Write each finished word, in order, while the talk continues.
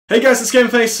Hey guys, it's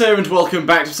GameFace here and welcome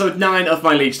back to episode 9 of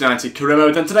my Leeds United career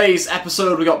mode. And today's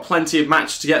episode we've got plenty of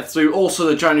matches to get through, also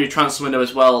the January transfer window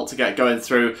as well to get going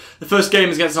through. The first game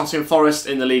is against Nottingham Forest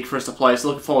in the league for us to play, so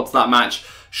looking forward to that match.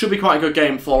 Should be quite a good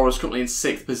game for us, currently in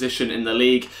 6th position in the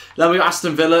league. Then we've got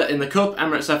Aston Villa in the Cup,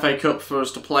 Emirates FA Cup for us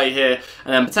to play here.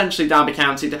 And then potentially Derby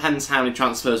County, depends how many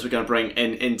transfers we're going to bring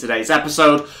in today's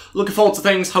episode. Looking forward to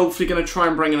things, hopefully going to try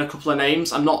and bring in a couple of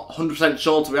names. I'm not 100%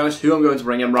 sure, to be honest, who I'm going to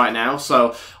bring in right now.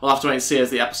 So we'll have to wait and see as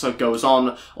the episode goes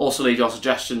on. Also leave your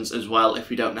suggestions as well if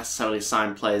we don't necessarily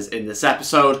sign players in this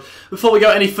episode. Before we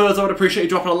go any further, I'd appreciate you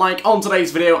dropping a like on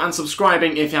today's video and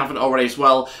subscribing if you haven't already as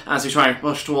well, as we try and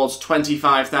push towards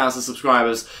 25,000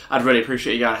 subscribers. I'd really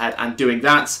appreciate you going ahead and doing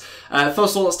that. First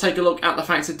of all, let's take a look at the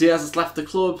fact that Diaz has left the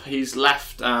club. He's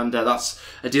left, and that's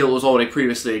a deal that was already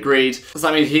previously agreed. So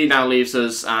that means he now leaves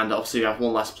us, and obviously we have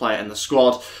one less player in the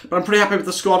squad. But I'm pretty happy with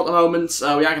the squad at the moment. We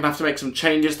are going to have to make some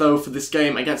changes though for this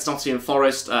game against Nottingham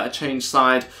Forest. A change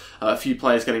side. A few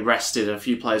players getting rested and a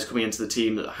few players coming into the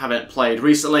team that haven't played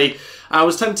recently. I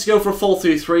was tempted to go for a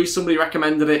 4-3-3. Somebody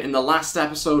recommended it in the last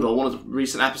episode or one of the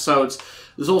recent episodes.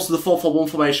 There's also the 4-4-1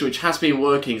 formation, which has been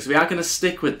working, so we are going to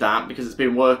stick with that because it's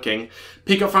been working.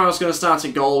 Peacock Farrell's going to start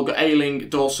in goal. Got Ayling,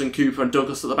 Dawson, Cooper and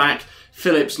Douglas at the back.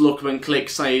 Phillips, Lookman, Click,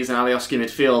 Says and Alioski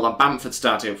midfield, and Bamford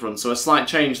starting up front. So a slight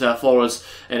change there for us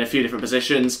in a few different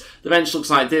positions. The bench looks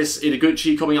like this.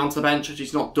 Itaguchi coming onto the bench, which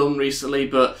he's not done recently,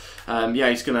 but yeah,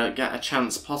 he's going to get a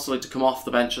chance possibly to come off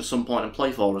the bench at some point and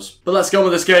play for us. But let's go on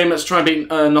with this game. Let's try and beat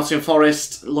Nottingham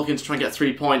Forest. Looking to try and get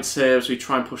 3 points here as we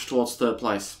try and push towards 3rd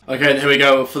place. Okay, and here we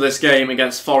go for this game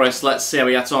against Forest. Let's see how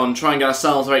we get on. Try and get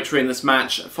ourselves a victory in this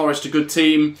match. Forest, a good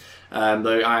team.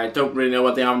 Though I don't really know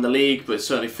where they are in the league, but it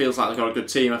certainly feels like they've got a good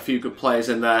team, a few good players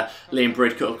in there. Liam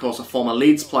Bridcut, of course, a former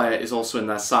Leeds player, is also in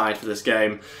their side for this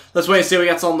game. Let's wait and see how we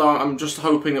get on though. I'm just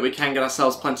hoping that we can get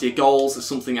ourselves plenty of goals. It's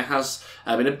something that has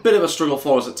been a bit of a struggle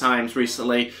for us at times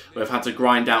recently. We've had to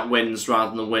grind out wins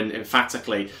rather than win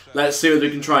emphatically. Let's see whether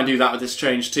we can try and do that with this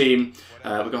changed team.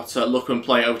 We've got to look and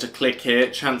play over to Click here.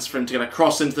 Chance for him to get a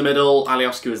cross into the middle.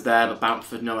 Alioski was there, but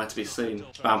Bamford nowhere to be seen.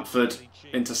 Bamford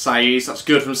into Saiz. That's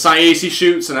good from Saiz. He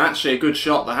shoots, and actually a good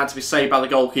shot that had to be saved by the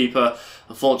goalkeeper.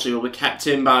 Unfortunately, will be kept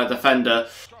in by the defender.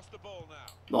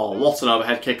 Oh, what an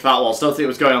overhead kick that was. Don't think it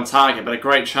was going on target, but a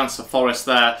great chance for Forest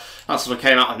there. That sort of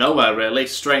came out of nowhere, really.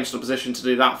 Strange sort of position to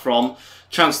do that from.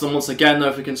 Chance them once again, though,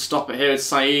 if we can stop it here with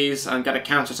Saiz and get a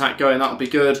counter-attack going, that would be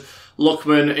good.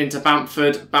 Lookman into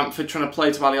Bamford. Bamford trying to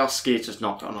play to Alioski. Just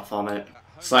not got enough on it.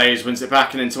 Saiz wins it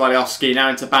back and into Alioski. Now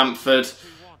into Bamford.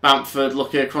 Bamford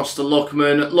looking across to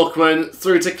Lookman. Lookman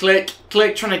through to Click.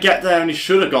 Click trying to get there, and he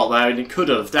should have got there, and he could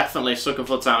have. Definitely stuck a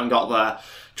foot out and got there.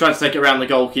 Trying to take it around the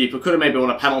goalkeeper. Could have maybe won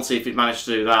a penalty if he'd managed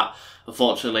to do that.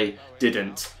 Unfortunately,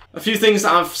 didn't. A few things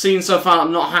that I've seen so far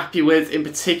I'm not happy with in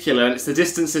particular, and it's the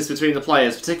distances between the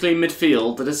players, particularly in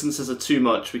midfield. The distances are too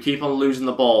much. We keep on losing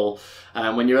the ball.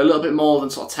 When you're a little bit more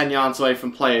than sort of 10 yards away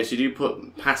from players, you do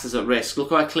put passes at risk. Look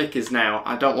where Click is now.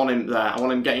 I don't want him there. I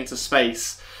want him getting to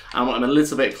space. I want him a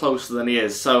little bit closer than he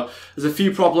is. So there's a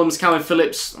few problems. Calvin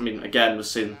Phillips, I mean, again, we're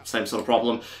seeing the same sort of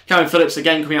problem. Calvin Phillips,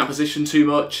 again, coming out of position too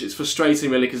much. It's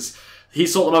frustrating, really, because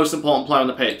he's sort of the most important player on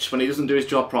the pitch. When he doesn't do his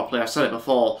job properly, I've said it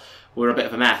before, we're a bit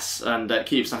of a mess. And it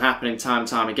keeps on happening time and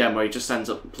time again, where he just ends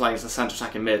up playing as a centre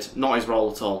attacking mid. Not his role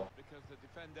at all.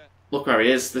 Look where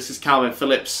he is. This is Calvin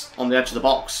Phillips on the edge of the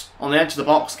box. On the edge of the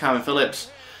box, Calvin Phillips.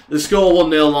 The score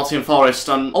 1-0 Nottingham Forest,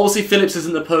 and obviously Phillips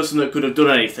isn't the person that could have done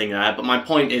anything there, but my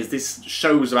point is this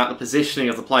shows about the positioning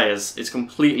of the players. It's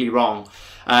completely wrong.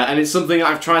 And it's something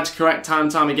I've tried to correct time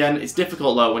and time again. It's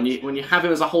difficult though, when you have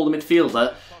him as a holding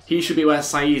midfielder, he should be where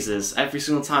Saiz is. Every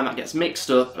single time that gets mixed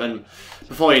up, and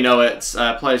before you know it,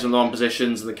 players are in the wrong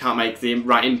positions and they can't make the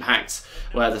right impact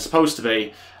where they're supposed to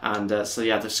be. And so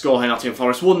yeah, the score here Nottingham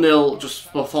Forest 1-0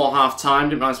 just before half-time.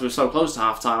 Didn't realise we were so close to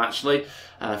half-time actually.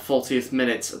 40th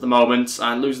minute at the moment,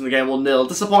 and losing the game 1-0.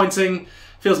 Disappointing.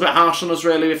 Feels a bit harsh on us,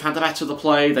 really. We've had the better of the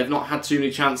play. They've not had too many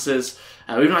chances.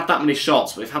 We haven't had that many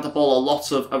shots, but we've had the ball a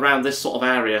lot of around this sort of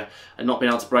area and not been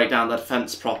able to break down their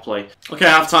defence properly. Okay,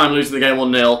 half-time, losing the game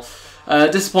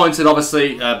 1-0. Disappointed,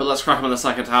 obviously, but let's crack on in the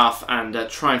second half and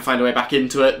try and find a way back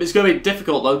into it. It's going to be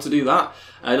difficult, though, to do that.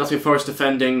 Nottingham Forest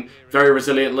defending very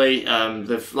resiliently.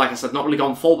 They've, like I said, not really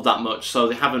gone forward that much, so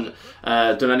they haven't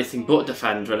done anything but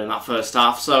defend really in that first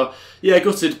half. So, yeah,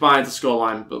 gutted by the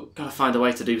scoreline, but got to find a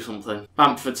way to do something.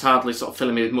 Bamford's hardly sort of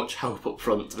filling me with much hope up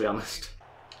front, to be honest.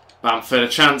 Bamford, a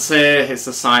chance here, hits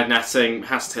the side netting,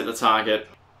 has to hit the target.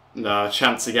 No,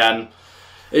 chance again.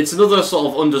 It's another sort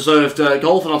of undeserved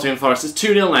goal for Nottingham Forest. It's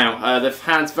 2-0 now. They've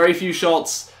had very few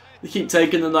shots. They keep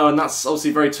taking them though, and that's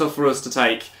obviously very tough for us to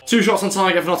take. 2 shots on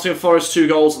target for Nottingham Forest, 2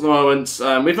 goals at the moment.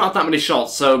 We've not had that many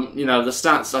shots, so, you know, the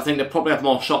stats, I think they probably have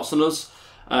more shots than us.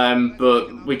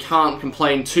 But we can't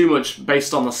complain too much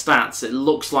based on the stats. It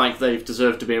looks like they've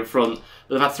deserved to be in front.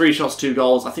 But they've had 3 shots, 2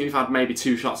 goals. I think we've had maybe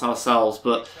 2 shots ourselves,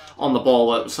 but on the ball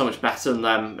we're so much better than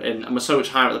them, and we're so much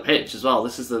higher at the pitch as well.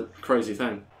 This is the crazy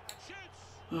thing.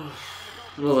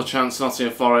 Another chance,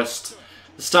 Nottingham Forest.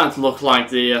 It's starting to look like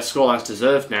the scoreline's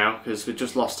deserved now, because we've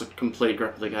just lost a complete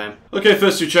grip of the game. Okay,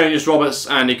 first 2 changes, Roberts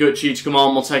and Iguchi to come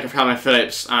on. We'll take off Calvin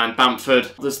Phillips and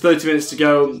Bamford. There's 30 minutes to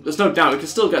go. There's no doubt we can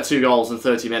still get 2 goals in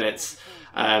 30 minutes.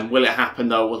 Will it happen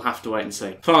though? We'll have to wait and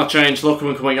see. Final change,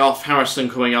 Luckerman coming off, Harrison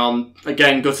coming on.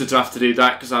 Again, gutted to have to do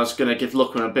that because I was going to give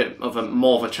Luckerman a bit of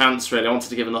more of a chance really. I wanted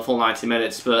to give him the full 90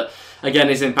 minutes, but again,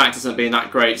 his impact hasn't been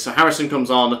that great. So Harrison comes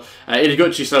on.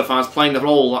 Iguchi so far is playing the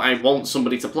role that I want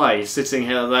somebody to play, sitting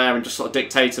here and there and just sort of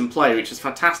dictate and play, which is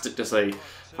fantastic to see.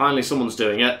 Finally, someone's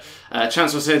doing it.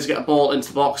 Chance was here to get a ball into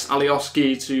the box.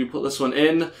 Alioski to put this one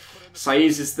in.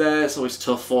 Saiz is there. It's always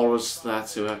tough for us there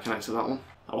to connect to that one.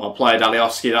 Oh, well played,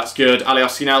 Alioski, that's good.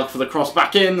 Alioski now for the cross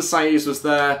back in. Saiz was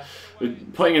there. We're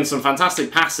putting in some fantastic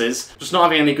passes, just not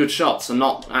having any good shots and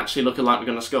not actually looking like we're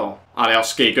going to score.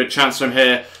 Alioski, good chance from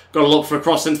here. Got to look for a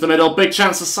cross into the middle. Big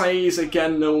chance for Saiz.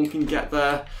 Again, no one can get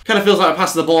there. Kind of feels like we're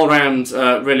passing the ball around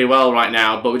really well right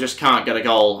now, but we just can't get a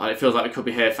goal. And it feels like we could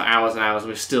be here for hours and hours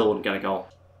and we still wouldn't get a goal.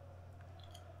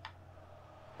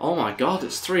 Oh my god,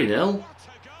 it's 3-0.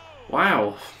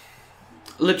 Wow.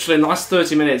 Literally in the last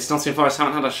 30 minutes, Nottingham Forest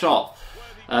haven't had a shot.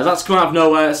 That's come out of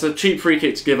nowhere. It's a cheap free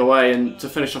kick to give away, and to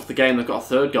finish off the game, they've got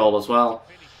a 3rd goal as well.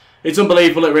 It's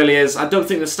unbelievable, it really is. I don't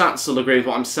think the stats will agree with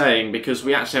what I'm saying, because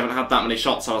we actually haven't had that many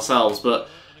shots ourselves, but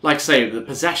like I say, the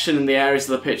possession in the areas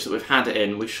of the pitch that we've had it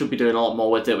in, we should be doing a lot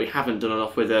more with it. We haven't done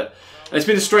enough with it. And it's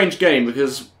been a strange game,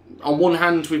 because on one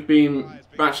hand, we've been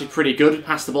actually pretty good,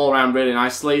 passed the ball around really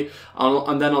nicely,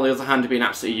 and then on the other hand, we've been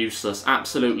absolutely useless,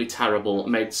 absolutely terrible,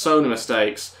 made so many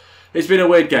mistakes. It's been a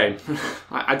weird game.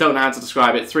 I don't know how to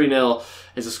describe it. 3-0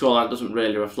 is a scoreline that doesn't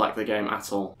really reflect the game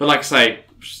at all. But like I say,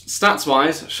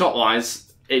 stats-wise,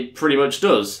 shot-wise, it pretty much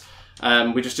does.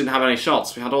 We just didn't have any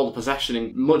shots. We had all the possession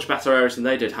in much better areas than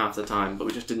they did half the time, but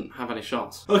we just didn't have any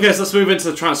shots. Okay, so let's move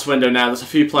into the transfer window now. There's a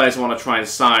few players I want to try and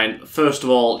sign. First of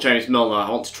all, James Milner. I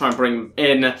want to try and bring him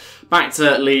in, back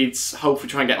to Leeds, hopefully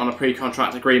try and get on a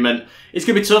pre-contract agreement. It's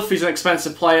going to be tough. He's an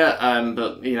expensive player,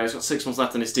 but you know, he's got 6 months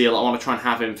left on his deal. I want to try and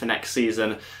have him for next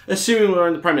season, assuming we're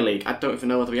in the Premier League. I don't even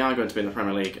know whether we are going to be in the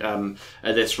Premier League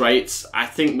at this rate. I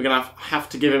think we're going to have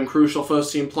to give him crucial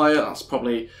first-team player. That's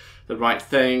probably the right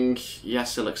thing.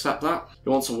 Yes, he'll accept that. He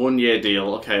wants a 1-year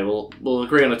deal. Okay, we'll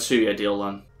agree on a 2-year deal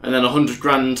then. And then 100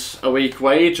 grand a week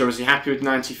wage, or is he happy with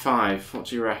 95? What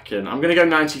do you reckon? I'm going to go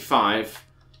 95.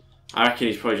 I reckon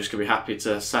he's probably just going to be happy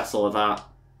to settle with that.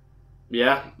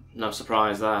 Yeah, no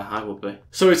surprise there. I would be.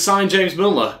 So we've signed James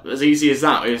Milner. As easy as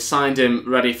that. We've signed him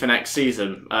ready for next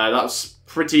season. That's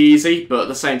pretty easy, but at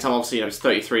the same time, obviously, you know, he's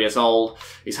 33 years old.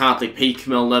 He's hardly peak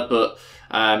Milner, but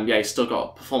yeah, he's still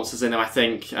got performances in him, I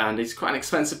think, and he's quite an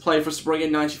expensive player for us to bring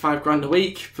in, 95 grand a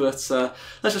week, but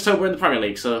let's just hope we're in the Premier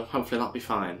League, so hopefully that'll be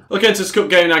fine. Okay, into this cup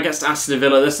game now, gets to Aston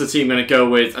Villa. This is the team I'm going to go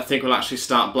with. I think we'll actually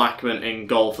start Blackman in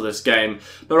goal for this game.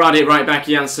 Berardi at right back,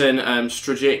 Janssen,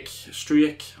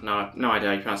 Strujic, no idea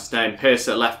how you pronounce his name, Pearce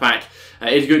at left back,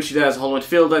 Iguchi there as a whole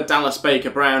midfielder, Dallas, Baker,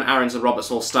 Brown, Aarons and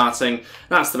Roberts all starting.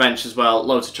 That's the bench as well,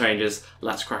 loads of changes.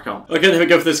 Let's crack on. Okay, here we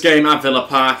go for this game at Villa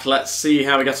Park. Let's see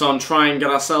how we get on, try and get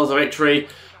ourselves a victory.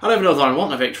 I don't even know that I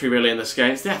want a victory really in this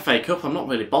game. It's the FA Cup, I'm not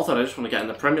really bothered, I just want to get in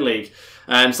the Premier League.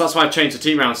 So that's why I've changed the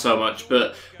team around so much,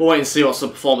 but we'll wait and see what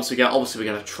sort of performance we get. Obviously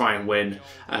we're going to try and win,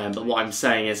 but what I'm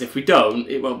saying is if we don't,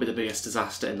 it won't be the biggest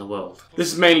disaster in the world.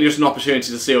 This is mainly just an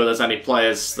opportunity to see whether there's any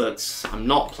players that I'm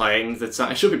not playing that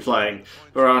I should be playing.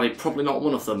 Berardi, probably not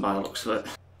one of them by the looks of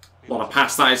it. What a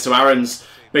pass that is to Aarons.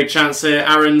 Big chance here.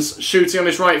 Aarons shooting on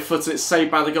his right foot and it's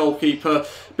saved by the goalkeeper.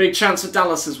 Big chance for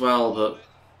Dallas as well, but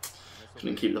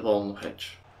couldn't keep the ball on the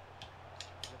pitch.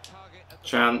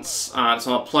 Chance, and it's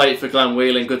on a plate for Glenn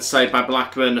Wheeling. Good save by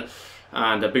Blackman,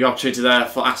 and a big opportunity there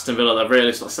for Aston Villa. They're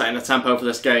really sort of setting the tempo for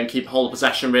this game, keep hold of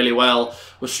possession really well.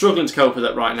 We're struggling to cope with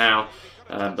it right now,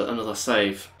 but another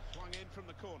save.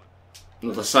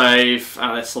 Another save,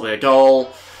 and this will be a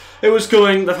goal. It was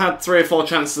going. They've had 3 or 4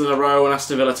 chances in a row, and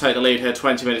Aston Villa take the lead here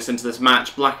 20 minutes into this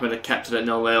match. Blackman had kept it at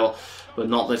 0-0, but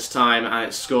not this time, and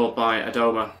it's scored by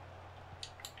Adoma.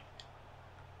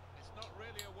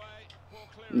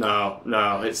 No,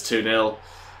 it's 2-0.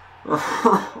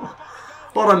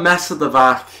 What a mess at the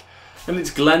back. And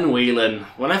it's Glenn Whelan.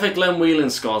 Whenever Glenn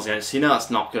Whelan scores against you, know that's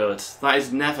not good. That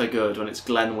is never good when it's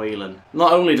Glenn Whelan.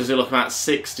 Not only does he look about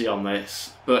 60 on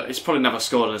this, but he's probably never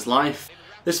scored in his life.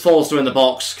 This falls through in the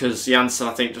box because Janssen,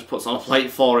 I think, just puts on a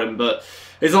plate for him, but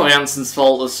it's not Janssen's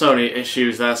fault. There's so many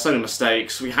issues there, so many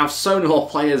mistakes. We have so many more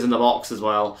players in the box as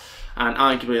well, and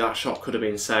arguably that shot could have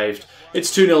been saved.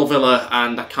 It's 2-0 Villa,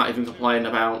 and I can't even complain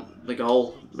about the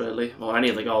goal, really, or any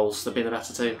of the goals. They've been the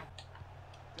better team.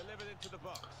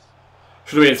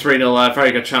 Should have been 3-0 there.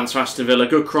 Very good chance for Aston Villa.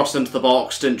 Good cross into the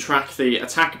box. Didn't track the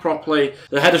attacker properly.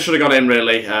 The header should have gone in,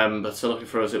 really, but looking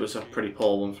for us, it was a pretty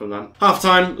poor one from them.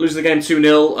 Half-time, losing the game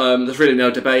 2-0. There's really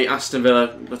no debate. Aston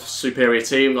Villa, the superior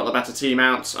team, got the better team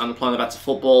out and playing the better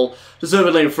football.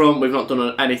 Deservedly in front. We've not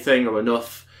done anything or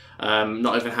enough.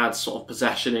 Not even had sort of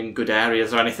possession in good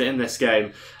areas or anything in this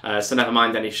game, so never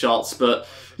mind any shots. But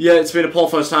yeah, it's been a poor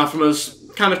first half from us.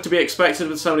 Kind of to be expected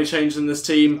with so many changes in this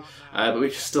team. But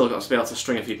we've still got to be able to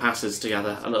string a few passes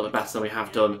together a little bit better than we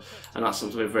have done, and that's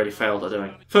something we've really failed at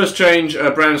doing. First change,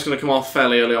 Brown's going to come off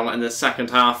fairly early on in the second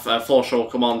half. Forshaw will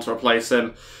come on to replace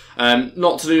him.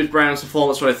 Not to do with Brown's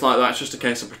performance or anything like that, it's just a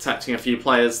case of protecting a few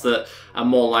players that are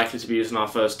more likely to be used in our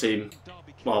first team.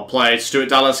 Well played, Stuart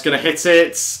Dallas going to hit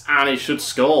it, and he should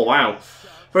score, wow.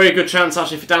 Very good chance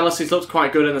actually for Dallas, he's looked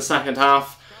quite good in the second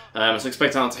half. I was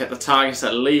expecting him to hit the target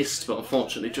at least, but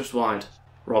unfortunately just wide.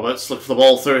 Roberts, look for the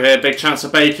ball through here. Big chance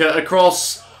of Baker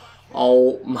across.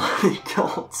 Oh my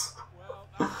god.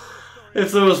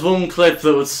 If there was one clip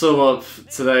that would sum up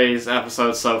today's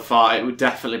episode so far, it would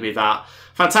definitely be that.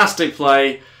 Fantastic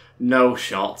play, no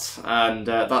shot. And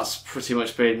that's pretty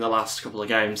much been the last couple of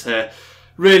games here.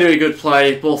 Really, really good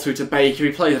play. Ball through to Baker.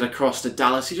 He played it across to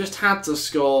Dallas. He just had to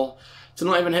score. To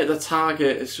not even hit the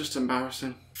target, it's just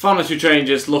embarrassing. Final two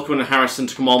changes, Luckman and Harrison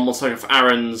to come on. We'll take off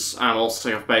Aarons and also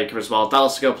take off Baker as well.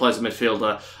 Dallas to go play as a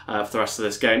midfielder for the rest of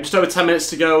this game. Just over 10 minutes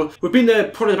to go. We've been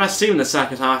probably the best team in the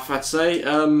second half, I'd say.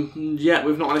 Yeah,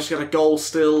 we've not managed to get a goal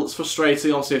still. It's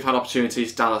frustrating. Obviously, we've had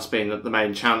opportunities, Dallas being the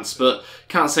main chance, but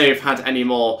can't say we've had any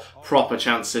more proper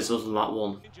chances other than that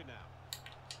one.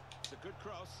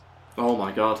 Oh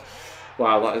my god.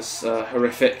 Wow, that is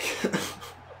horrific.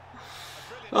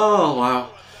 Oh, wow.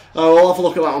 Oh, we'll have a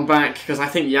look at that one back, because I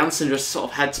think Janssen just sort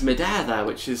of heads mid-air there,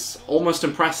 which is almost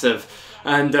impressive.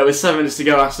 And with 7 minutes to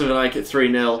go, Aston Villa like it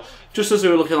 3-0, just as we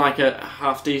were looking like a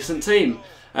half-decent team.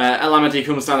 El Amadi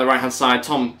comes down the right-hand side,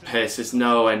 Tom Pearce is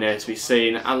nowhere near to be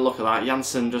seen, and look at that,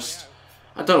 Janssen just...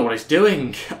 I don't know what he's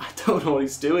doing. I don't know what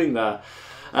he's doing there.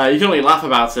 You can only laugh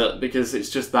about it, because it's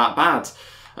just that bad.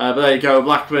 But there you go,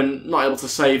 Blackman not able to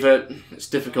save it. It's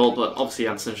difficult, but obviously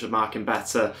Janssen should mark him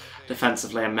better.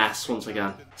 Defensively a mess once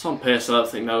again. Tom Pearce, I don't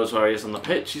think, knows where he is on the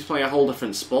pitch. He's playing a whole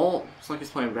different sport. It's like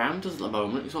he's playing rounders at the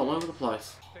moment. He's all over the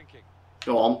place.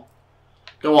 Go on.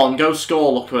 Go on, go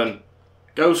score, Luckman.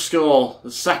 Go score.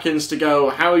 There's seconds to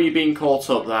go. How are you being caught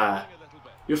up there?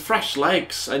 You're fresh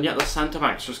legs, and yet the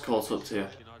centre-back's just caught up to you.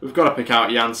 We've got to pick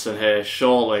out Janssen here,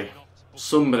 surely.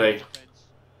 Somebody.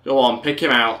 Go on, pick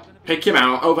him out. Pick him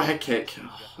out. Overhead kick.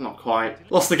 Oh, not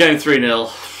quite. Lost the game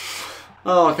 3-0.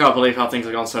 Oh, I can't believe how things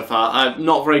have gone so far.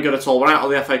 Not very good at all. We're out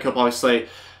of the FA Cup, obviously.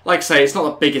 Like I say, it's not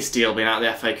the biggest deal being out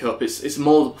of the FA Cup. It's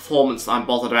more the performance that I'm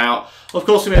bothered about. Of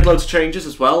course, we made loads of changes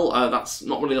as well. That's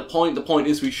not really the point. The point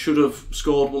is we should have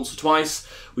scored once or twice.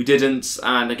 We didn't,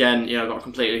 and again, you know, got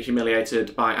completely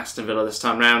humiliated by Aston Villa this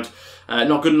time round.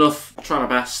 Not good enough. I try my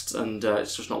best, and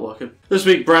it's just not working. This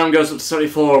week, Brown goes up to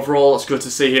 74 overall. It's good to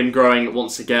see him growing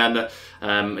once again.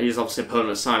 He's obviously a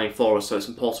permanent signing for us, so it's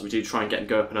important we do try and get him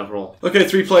going overall. Okay,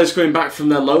 3 players coming back from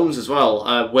their loans as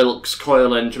well. Wilkes,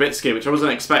 Coyle and Jabitsky, which I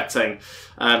wasn't expecting.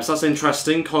 So that's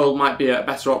interesting. Coyle might be a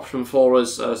better option for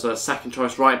us as a second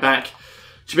choice right back.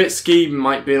 Jabitsky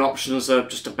might be an option as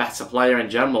just a better player in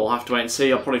general. We'll have to wait and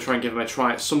see. I'll probably try and give him a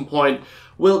try at some point.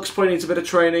 Wilkes probably needs a bit of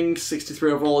training.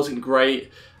 63 overall isn't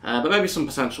great. But maybe some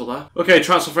potential there. Okay,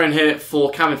 transfer in here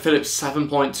for Calvin Phillips,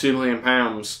 £7.2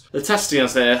 million. They're testing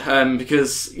us here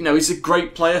because, you know, he's a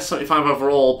great player, 75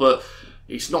 overall, but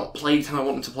he's not played how I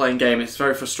want him to play in game. It's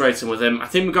very frustrating with him. I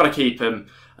think we've got to keep him,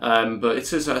 but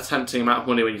it is a tempting amount of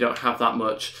money when you don't have that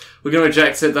much. We're going to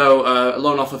reject it though. A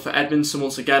loan offer for Edmondson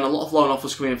once again. A lot of loan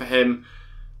offers coming in for him.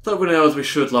 Don't really know if we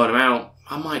should loan him out.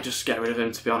 I might just get rid of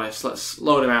him, to be honest. Let's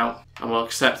loan him out, and we'll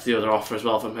accept the other offer as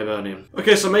well from Hibernian.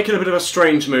 Okay, so making a bit of a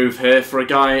strange move here for a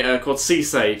guy called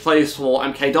Cisse. He plays for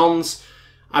MK Dons.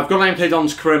 I've got an MK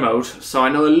Dons career mode, so I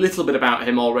know a little bit about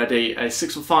him already. A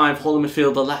 6'5", holding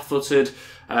midfielder, left-footed,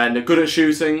 and good at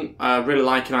shooting. Really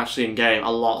like him actually in game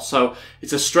a lot. So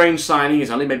it's a strange signing. He's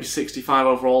only maybe 65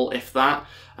 overall, if that.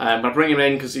 But I bring him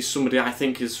in because he's somebody I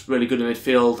think is really good in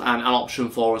midfield and an option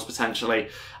for us potentially.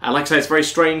 Like I say, it's a very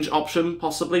strange option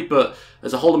possibly, but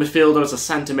as a holding midfielder, as a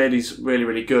centre mid, he's really,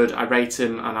 really good. I rate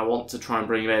him and I want to try and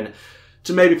bring him in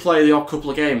to maybe play the odd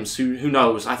couple of games. Who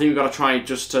knows? I think we've got to try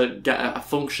just to get a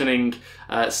functioning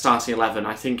starting 11.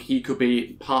 I think he could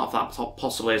be part of that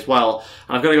possibly as well.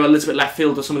 And I've got to go a little bit left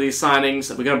field with some of these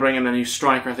signings. We're going to bring in a new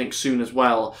striker, I think, soon as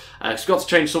well. Because we've got to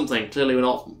change something. Clearly we're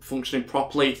not functioning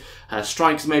properly.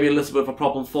 Strikers maybe a little bit of a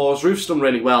problem for us. Roof's done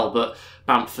really well, but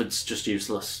Bamford's just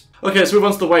useless. Okay, let's move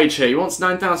on to the wage here. He wants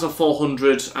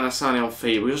 9,400 and a signing on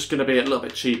fee. We're just going to be a little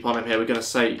bit cheap on him here. We're going to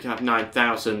say you can have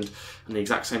 9,000 and the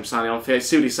exact same signing on fee.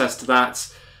 See what he says to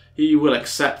that. He will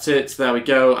accept it. There we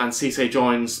go. And Cisse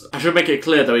joins. I should make it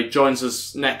clear though, he joins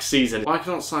us next season. Why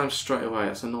can't I sign him straight away?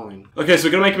 That's annoying. Okay, so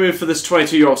we're going to make a move for this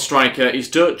 22-year-old striker.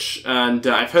 He's Dutch and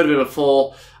I've heard of him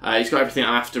before. He's got everything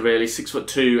I'm after really.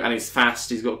 6'2" and he's fast.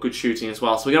 He's got good shooting as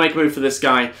well. So we're going to make a move for this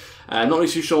guy. Not really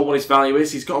too sure what his value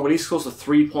is. He's got a release clause of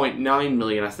 3.9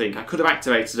 million, I think. I could have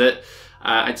activated it.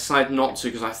 I decided not to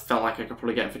because I felt like I could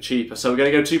probably get it for cheaper. So we're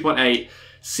going to go 2.8,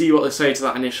 see what they say to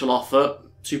that initial offer.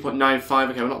 2.95,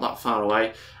 okay, we're not that far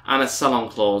away. And a sell-on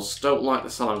clause. Don't like the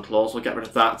sell-on clause. We'll get rid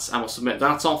of that and we'll submit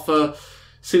that offer.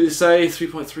 See what they say,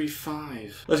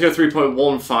 3.35. Let's go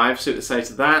 3.15, see what they say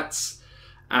to that.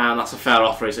 And that's a fair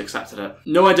offer, he's accepted it.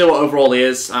 No idea what overall he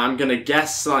is. I'm going to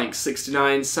guess like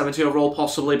 69, 70 overall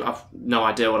possibly, but I've no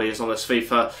idea what he is on this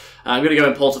FIFA. I'm going to go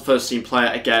import a first team player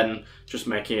again, just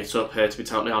making it up here to be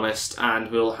totally honest,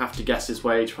 and we'll have to guess his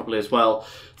wage probably as well.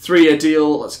 3-year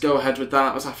deal, let's go ahead with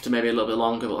that. Let's have to maybe a little bit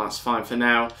longer, but that's fine for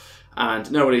now. And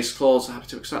no release clause, happy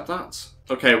to accept that.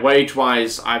 Okay,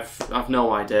 wage-wise, I've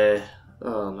no idea.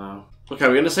 Oh no. Okay,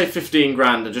 we're going to say 15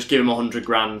 grand and just give him 100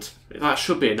 grand. That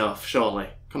should be enough, surely.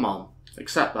 Come on,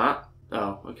 accept that.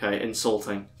 Oh, okay,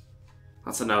 insulting.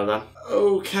 That's a no then.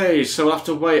 Okay, so we'll have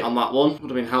to wait on that one. Would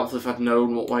have been helpful if I'd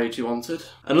known what wage you wanted.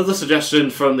 Another suggestion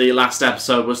from the last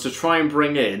episode was to try and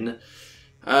bring in,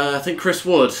 I think Chris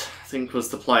Wood, I think was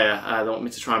the player they want me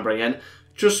to try and bring in.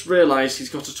 Just realised he's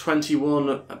got a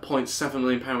 £21.7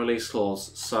 million release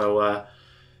clause, so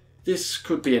this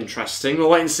could be interesting.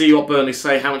 We'll wait and see what Burnley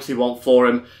say, how much they want for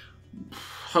him.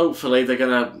 Hopefully they're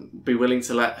going to be willing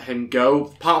to let him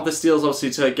go. Part of this deal is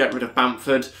obviously to get rid of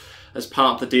Bamford as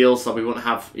part of the deal, so we wouldn't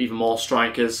have even more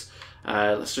strikers.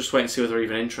 Let's just wait and see whether they're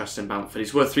even interested in Bamford.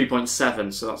 He's worth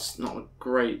 3.7, so that's not a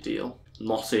great deal.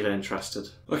 Not even interested.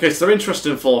 Okay, so they're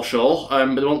interested in Forshaw,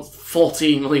 but they want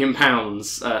 £14 million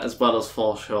as well as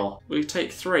Forshaw. Will you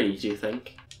take 3, do you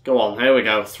think? Go on, here we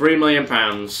go. £3 million.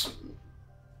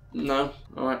 No?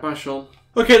 Alright, bye Sean.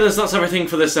 Okay, that's everything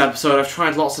for this episode. I've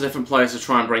tried lots of different players to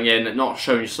try and bring in, not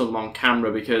showing you some of them on camera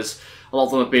because a lot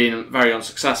of them have been very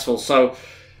unsuccessful. So,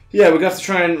 yeah, we're going to have to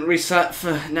try and reset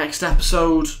for next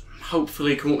episode.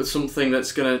 Hopefully come up with something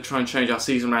that's going to try and change our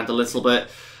season around a little bit.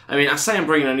 I mean, I say I'm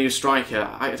bringing a new striker.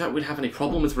 I don't really have any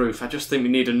problem with Roof. I just think we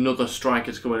need another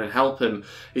striker to come in and help him.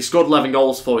 He scored 11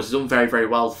 goals for us. He's done very, very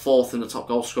well. 4th in the top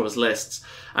goal scorers lists.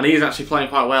 And he's actually playing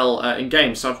quite well in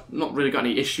games. So I've not really got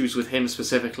any issues with him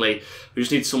specifically. We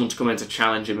just need someone to come in to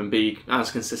challenge him and be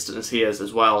as consistent as he is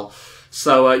as well.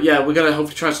 So, yeah, we're going to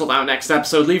hopefully try and sort that out next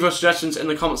episode. Leave your suggestions in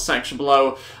the comments section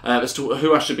below as to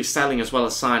who I should be selling as well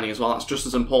as signing as well. That's just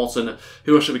as important.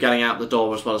 Who I should be getting out the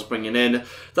door as well as bringing in.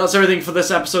 That's everything for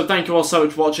this episode. Thank you all so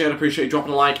much for watching. I appreciate you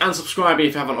dropping a like and subscribing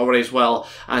if you haven't already as well,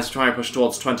 as we try and push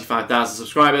towards 25,000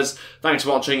 subscribers. Thanks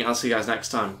for watching. I'll see you guys next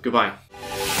time. Goodbye.